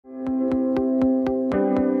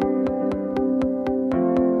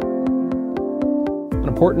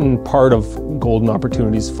important part of Golden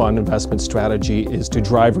Opportunities Fund investment strategy is to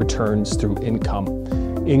drive returns through income.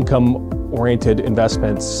 Income-oriented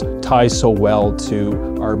investments tie so well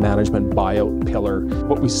to our management buyout pillar.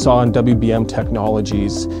 What we saw in WBM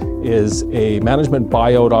Technologies is a management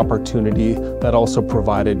buyout opportunity that also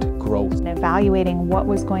provided growth. Evaluating what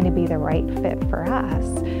was going to be the right fit for us,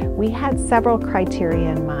 we had several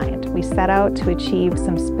criteria in mind. We set out to achieve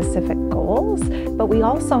some specific goals, but we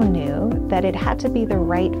also knew that it had to be the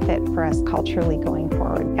right fit for us culturally going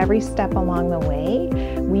forward. Every step along the way,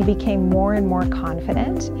 we became more and more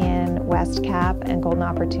confident in WestCap and Golden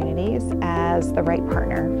Opportunities as the right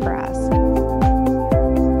partner for us.